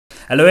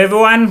Hello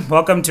everyone,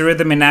 welcome to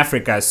Rhythm in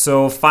Africa.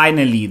 So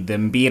finally, the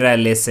Mbira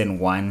lesson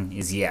 1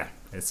 is here.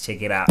 Let's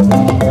check it out.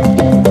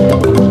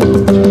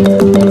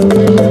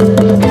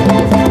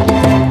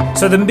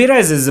 So the Mbira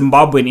is a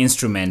Zimbabwean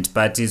instrument,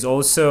 but is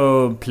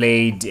also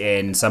played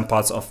in some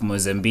parts of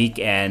Mozambique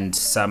and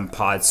some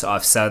parts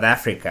of South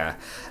Africa.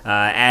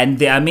 And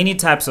there are many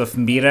types of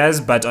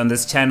Mbiras, but on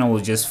this channel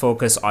we'll just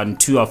focus on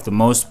 2 of the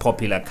most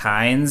popular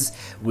kinds,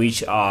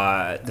 which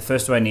are, the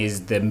first one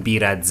is the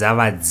Mbira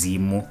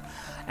Dzavadzimu,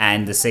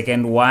 and the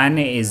second one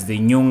is the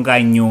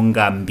Nyunga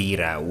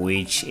Mbira,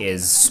 which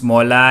is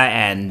smaller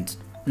and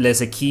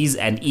lesser keys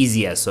and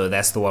easier, so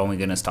that's the one we're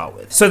gonna start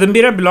with. So the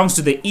Mbira belongs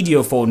to the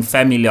idiophone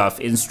family of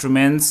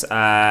instruments.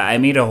 I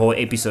made a whole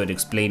episode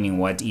explaining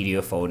what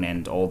idiophone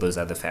and all those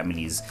other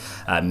families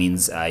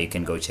means. You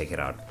can go check it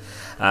out.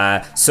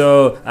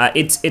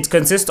 It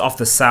consists of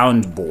the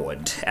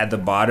soundboard at the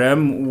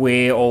bottom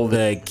where all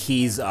the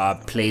keys are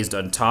placed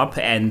on top,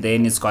 and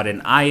then it's got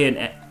an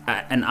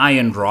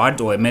iron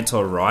rod or a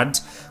metal rod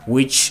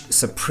which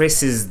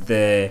suppresses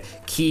the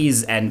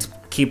keys and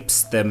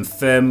keeps them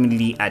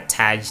firmly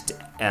attached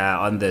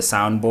on the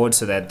soundboard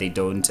so that they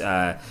don't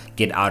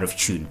get out of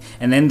tune.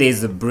 And then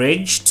there's a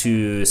bridge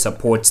to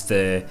support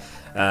the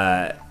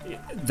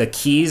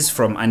keys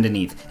from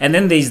underneath, and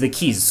then there's the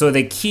keys. So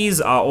the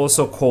keys are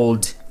also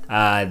called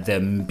the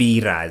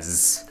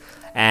Mbiras.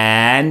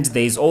 And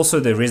there's also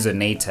the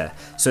resonator.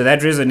 So that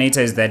resonator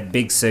is that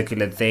big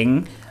circular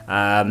thing.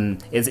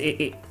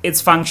 Its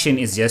function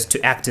is just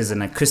to act as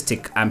an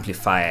acoustic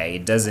amplifier.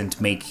 It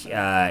doesn't make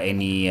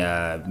any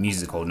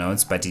musical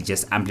notes, but it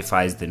just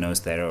amplifies the notes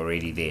that are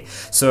already there.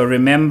 So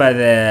remember,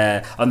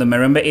 on the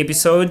marimba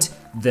episode,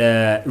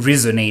 the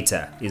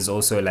resonator is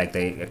also like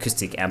the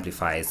acoustic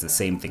amplifier. It's the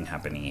same thing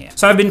happening here.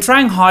 So I've been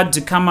trying hard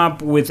to come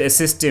up with a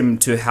system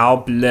to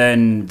help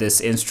learn this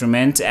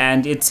instrument,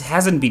 and it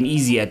hasn't been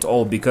easy at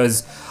all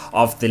because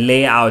of the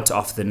layout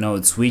of the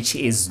notes, which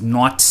is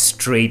not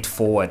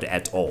straightforward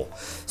at all.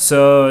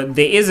 So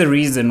there is a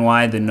reason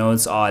why the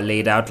notes are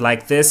laid out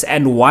like this,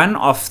 and one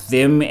of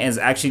them is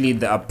actually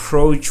the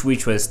approach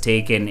which was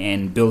taken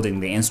in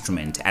building the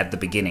instrument at the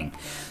beginning.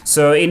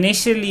 So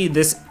initially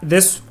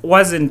this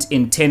wasn't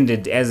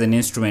intended as an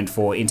instrument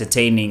for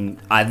entertaining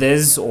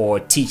others or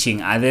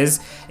teaching others.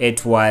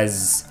 It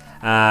was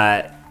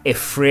a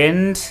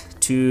friend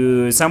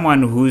to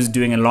someone who's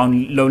doing a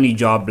lonely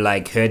job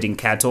like herding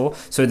cattle.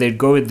 So they'd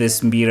go with this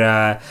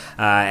Mbira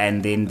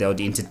and then they'll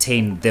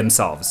entertain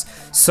themselves.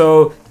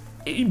 So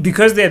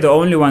because they're the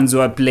only ones who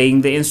are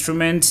playing the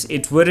instrument,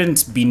 it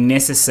wouldn't be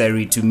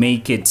necessary to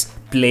make it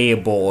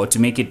playable or to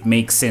make it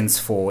make sense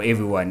for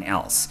everyone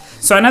else.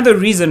 So another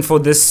reason for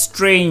this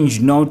strange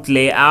note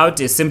layout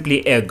is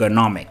simply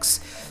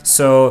ergonomics.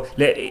 So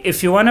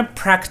if you want to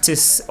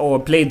practice or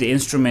play the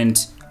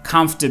instrument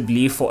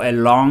comfortably for a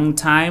long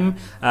time,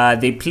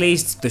 they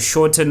placed the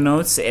shorter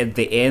notes at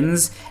the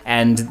ends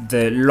and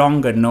the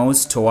longer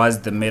notes towards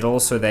the middle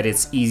so that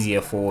it's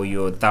easier for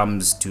your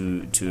thumbs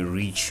to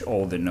reach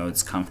all the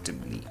notes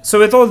comfortably. So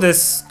with all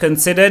this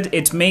considered,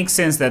 it makes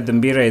sense that the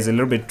Mbira is a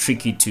little bit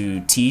tricky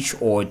to teach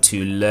or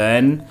to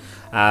learn.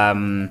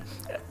 But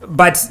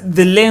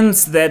the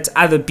lengths that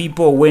other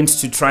people went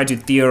to try to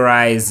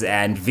theorize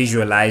and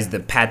visualize the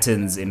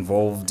patterns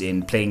involved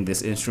in playing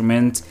this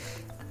instrument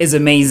is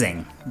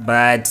amazing.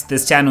 But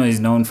this channel is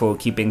known for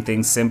keeping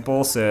things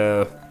simple,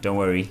 so don't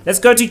worry. Let's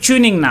go to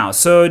tuning now.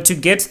 So to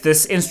get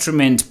this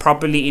instrument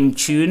properly in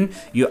tune,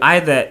 you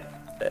either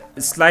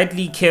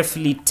slightly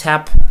carefully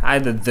tap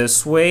either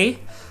this way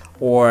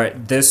or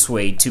this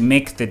way to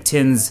make the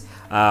tins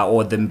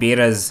or the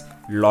Mbiras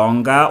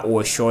longer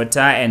or shorter,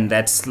 and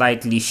that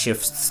slightly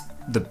shifts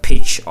the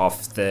pitch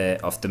of the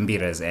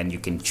Mbiras, and you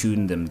can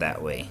tune them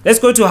that way. Let's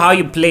go to how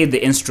you play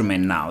the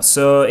instrument now.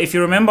 So if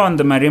you remember on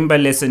the marimba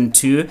lesson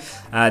 2,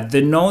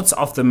 the notes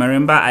of the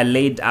marimba are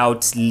laid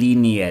out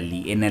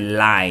linearly in a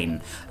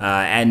line,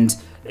 and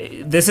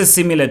this is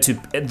similar to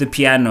the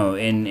piano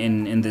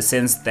in the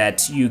sense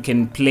that you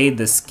can play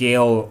the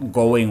scale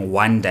going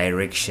one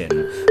direction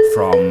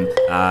from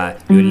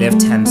your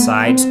left hand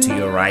side to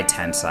your right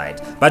hand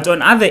side. But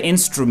on other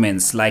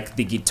instruments like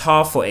the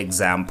guitar, for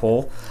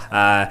example,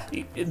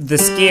 the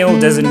scale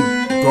doesn't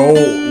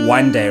go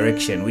one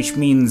direction, which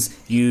means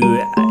you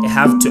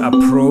have to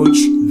approach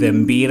the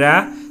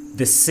Mbira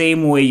the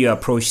same way you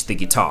approach the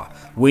guitar,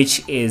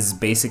 which is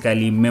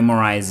basically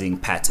memorizing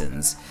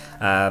patterns.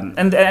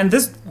 And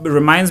this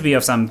reminds me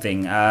of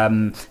something.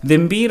 The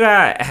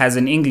Mbira has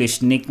an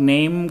English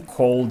nickname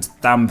called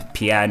thumb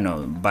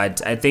piano,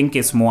 but I think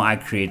it's more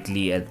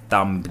accurately a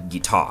thumb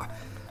guitar.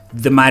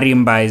 The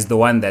marimba is the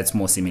one that's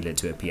more similar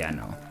to a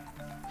piano.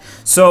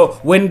 So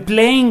when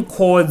playing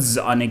chords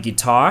on a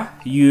guitar,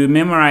 you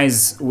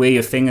memorize where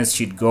your fingers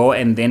should go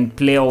and then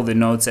play all the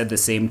notes at the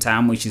same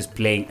time, which is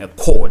playing a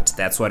chord.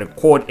 That's what a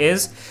chord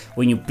is,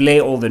 when you play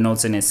all the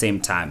notes at the same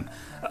time.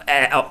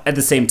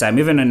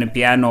 Even on a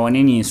piano or on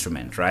any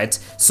instrument, right?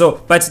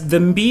 So, but the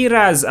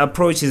Mbira's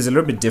approach is a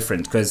little bit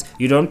different because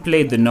you don't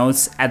play the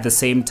notes at the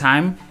same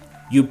time.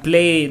 You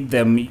play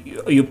them,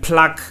 you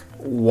pluck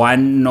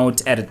one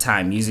note at a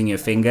time using your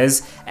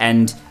fingers,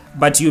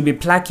 but you'll be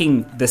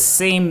plucking the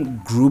same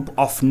group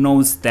of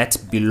notes that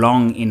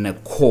belong in a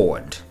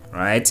chord,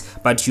 right?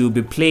 But you'll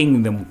be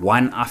playing them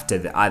one after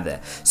the other.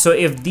 So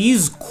if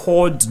these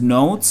chord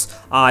notes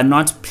are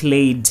not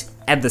played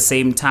at the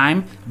same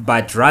time,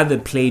 but rather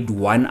played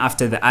one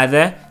after the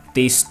other,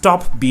 they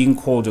stop being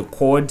called a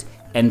chord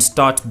and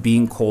start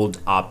being called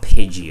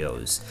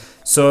arpeggios.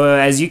 So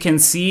as you can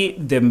see,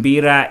 the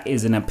Mbira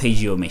is an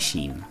arpeggio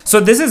machine. So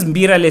this is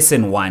Mbira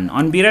lesson 1.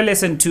 On Mbira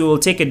lesson 2, we'll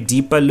take a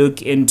deeper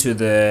look into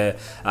the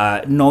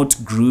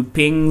note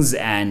groupings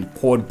and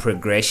chord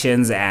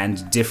progressions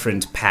and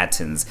different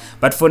patterns.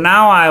 But for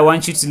now, I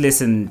want you to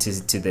listen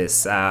to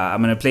this.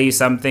 I'm going to play you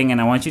something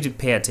and I want you to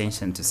pay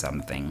attention to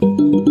something.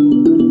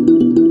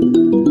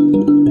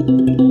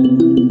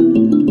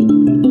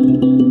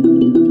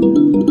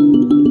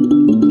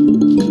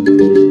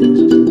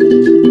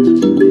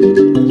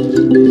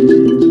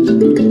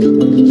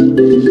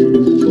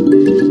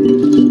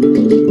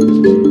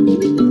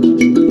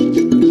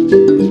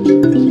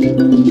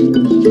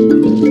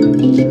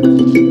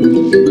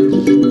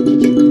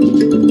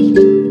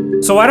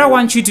 So what I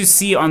want you to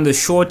see on the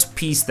short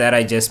piece that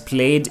I just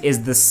played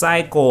is the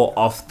cycle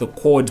of the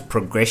chord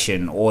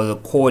progression or the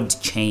chord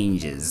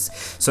changes.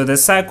 So the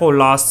cycle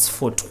lasts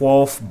for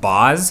 12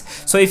 bars.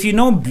 So if you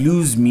know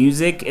blues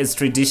music, it's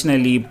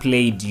traditionally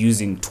played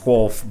using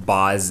 12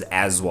 bars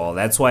as well.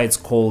 That's why it's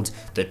called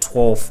the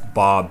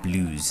 12-bar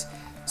blues.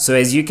 So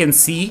as you can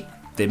see,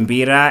 the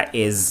Mbira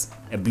is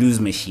a blues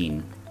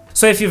machine.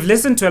 So if you've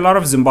listened to a lot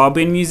of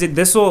Zimbabwean music,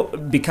 this will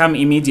become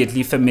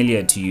immediately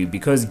familiar to you,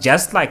 because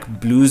just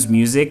like blues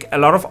music, a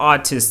lot of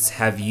artists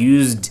have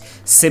used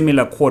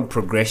similar chord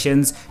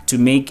progressions to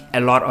make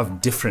a lot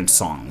of different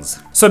songs.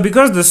 So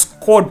because this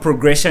chord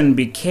progression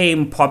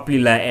became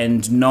popular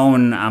and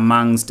known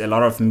amongst a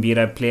lot of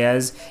Mbira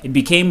players, it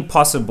became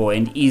possible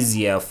and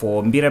easier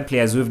for Mbira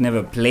players who've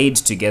never played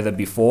together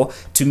before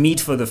to meet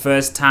for the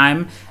first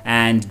time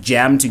and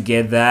jam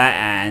together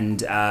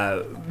and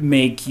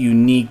make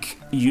unique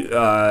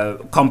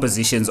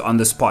compositions on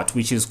the spot,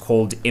 which is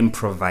called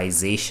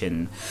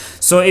improvisation.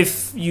 So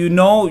if you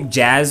know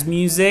jazz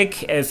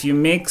music, if you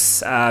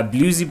mix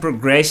bluesy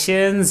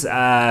progressions,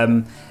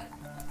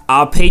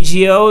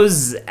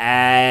 arpeggios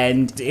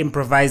and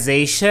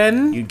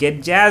improvisation, you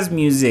get jazz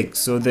music.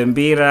 So the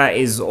Mbira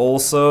is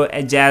also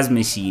a jazz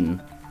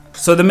machine.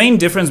 So the main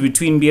difference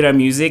between Mbira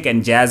music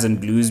and jazz and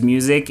blues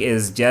music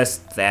is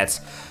just that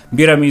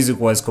Mbira music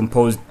was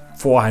composed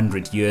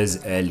 400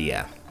 years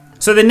earlier.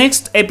 So the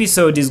next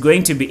episode is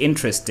going to be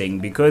interesting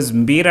because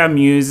Mbira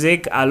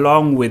music,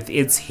 along with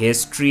its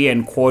history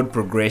and chord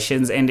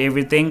progressions and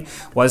everything,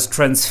 was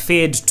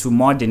transferred to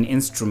modern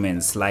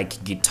instruments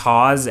like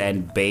guitars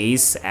and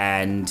bass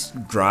and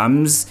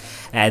drums,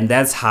 and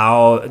that's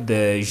how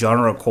the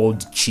genre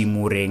called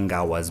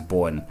Chimurenga was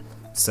born.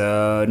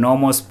 So no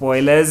more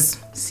spoilers,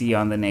 see you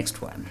on the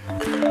next one.